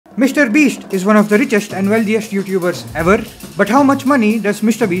MrBeast is one of the richest and wealthiest YouTubers ever. But how much money does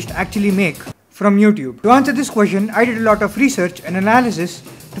MrBeast actually make from YouTube? To answer this question, I did a lot of research and analysis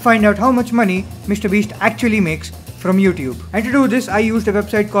to find out how much money MrBeast actually makes from YouTube. And to do this, I used a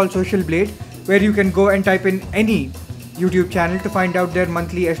website called Social Blade, where you can go and type in any YouTube channel to find out their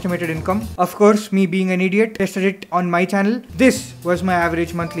monthly estimated income. Of course, me being an idiot, tested it on my channel. This was my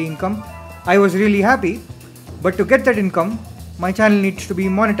average monthly income. I was really happy, but to get that income, my channel needs to be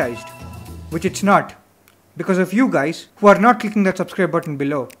monetized, which it's not, because of you guys who are not clicking that subscribe button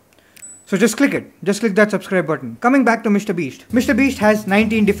below. So just click it. Just click that subscribe button. Coming back to MrBeast. MrBeast has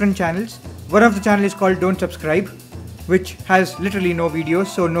 19 different channels. One of the channels is called Don't Subscribe, which has literally no videos,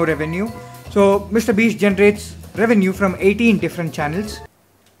 so no revenue. So MrBeast generates revenue from 18 different channels.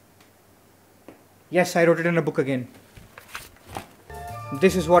 Yes, I wrote it in a book again.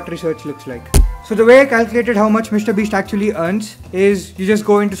 This is what research looks like. So the way I calculated how much MrBeast actually earns is you just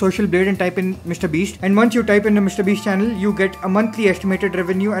go into Social Blade and type in MrBeast, and once you type in the MrBeast channel, you get a monthly estimated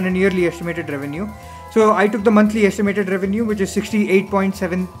revenue and a yearly estimated revenue. So I took the monthly estimated revenue, which is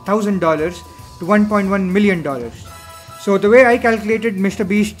 $68.7 thousand to $1.1 million. So the way I calculated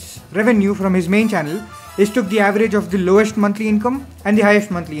MrBeast's revenue from his main channel is took the average of the lowest monthly income and the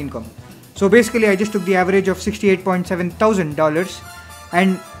highest monthly income. So basically I just took the average of $68.7 thousand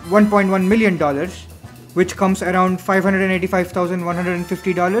and $1.1 million, which comes around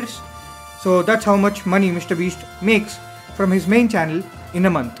 $585,150. So that's how much money MrBeast makes from his main channel in a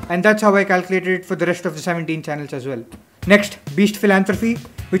month. And that's how I calculated it for the rest of the 17 channels as well. Next, Beast Philanthropy,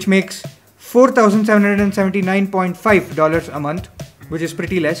 which makes $4,779.5 a month, which is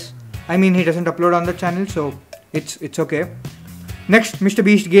pretty less. I mean, he doesn't upload on the channel, so it's okay. Next,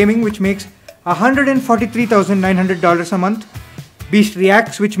 MrBeast Gaming, which makes $143,900 a month. Beast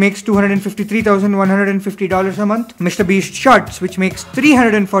Reacts, which makes $253,150 a month. MrBeast Shorts, which makes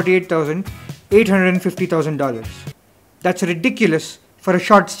 $348,850,000. That's ridiculous for a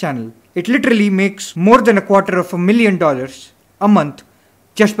shorts channel. It literally makes more than $250,000 a month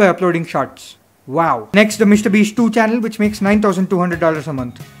just by uploading shorts. Wow. Next, the MrBeast 2 channel, which makes $9,200 a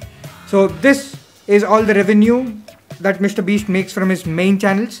month. So this is all the revenue that MrBeast makes from his main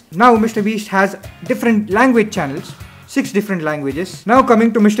channels. Now MrBeast has different language channels. 6 different languages. Now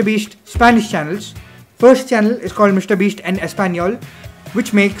coming to MrBeast Spanish channels. First channel is called MrBeast en Español,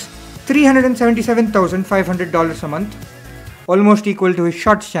 which makes $377,500 a month. Almost equal to his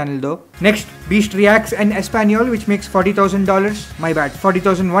shorts channel though. Next, Beast Reacts en Español, which makes $40,000. My bad,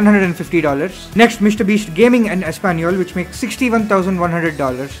 $40,150. Next, MrBeast Gaming en Español, which makes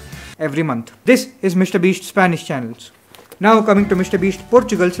 $61,100 every month. This is MrBeast Spanish channels. Now coming to MrBeast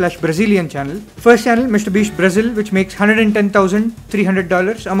Portugal/Brazilian channel. First channel, MrBeast Brazil, which makes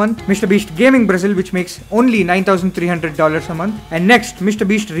 $110,300 a month. MrBeast Gaming Brazil, which makes only $9,300 a month. And next,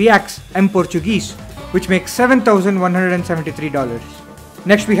 MrBeast Reacts em Portuguese, which makes $7,173.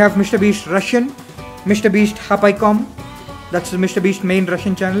 Next we have MrBeast Russian, MrBeast Hapaycom, that's the MrBeast main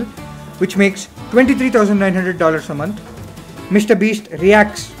Russian channel, which makes $23,900 a month. MrBeast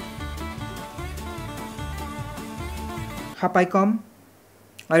Reacts Hapaycom,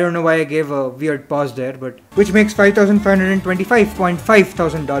 I don't know why I gave a weird pause there, but which makes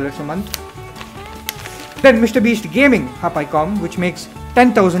 $5,525.5 a month. Then MrBeast Gaming Hapaycom, which makes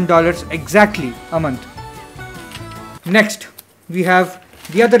 $10,000 exactly a month. Next, we have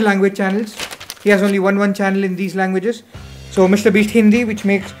the other language channels. He has only one channel in these languages. So MrBeast Hindi, which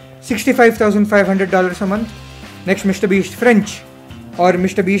makes $65,500 a month. Next, MrBeast French or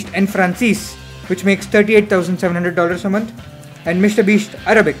MrBeast en Francis, which makes $38,700 a month. And MrBeast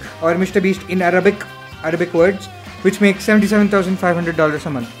Arabic or MrBeast in Arabic words, which makes $77,500 a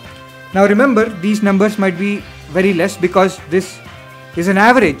month. Now remember, these numbers might be very less because this is an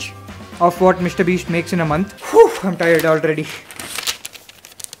average of what MrBeast makes in a month. Whew, I'm tired already.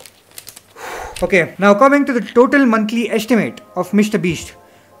 Okay, now coming to the total monthly estimate of MrBeast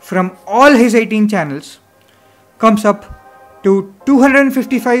from all his 18 channels comes up to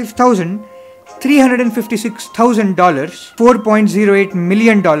 $255,356,000, $4.08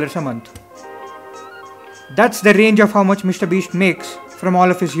 million a month. That's the range of how much MrBeast makes from all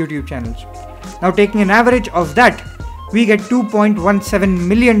of his YouTube channels. Now taking an average of that, we get $2.17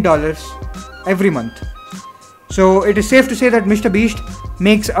 million every month. So it is safe to say that MrBeast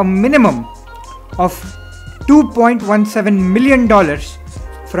makes a minimum of $2.17 million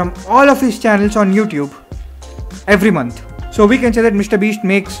from all of his channels on YouTube every month. So we can say that MrBeast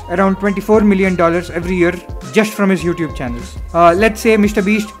makes around $24 million every year just from his YouTube channels. Let's say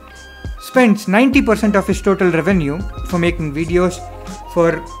MrBeast spends 90% of his total revenue for making videos,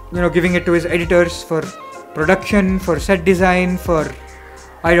 for giving it to his editors, for production, for set design, for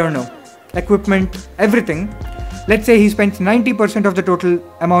I don't know, equipment, everything. Let's say he spends 90% of the total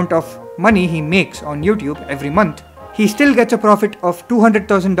amount of money he makes on YouTube every month. He still gets a profit of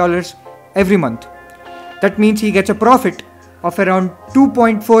 $200,000 every month. That means he gets a profit of around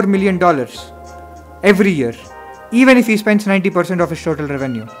 $2.4 million every year, even if he spends 90% of his total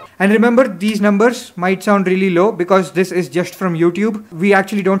revenue. And remember, these numbers might sound really low because this is just from YouTube. We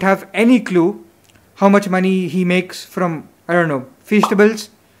actually don't have any clue how much money he makes from, I don't know, Feastables,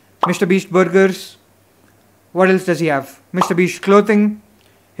 MrBeast Burgers. What else does he have? MrBeast Clothing,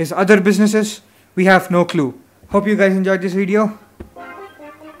 his other businesses. We have no clue. Hope you guys enjoyed this video.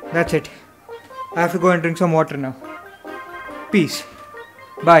 That's it. I have to go and drink some water now. Peace.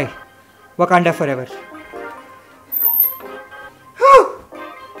 Bye. Wakanda forever.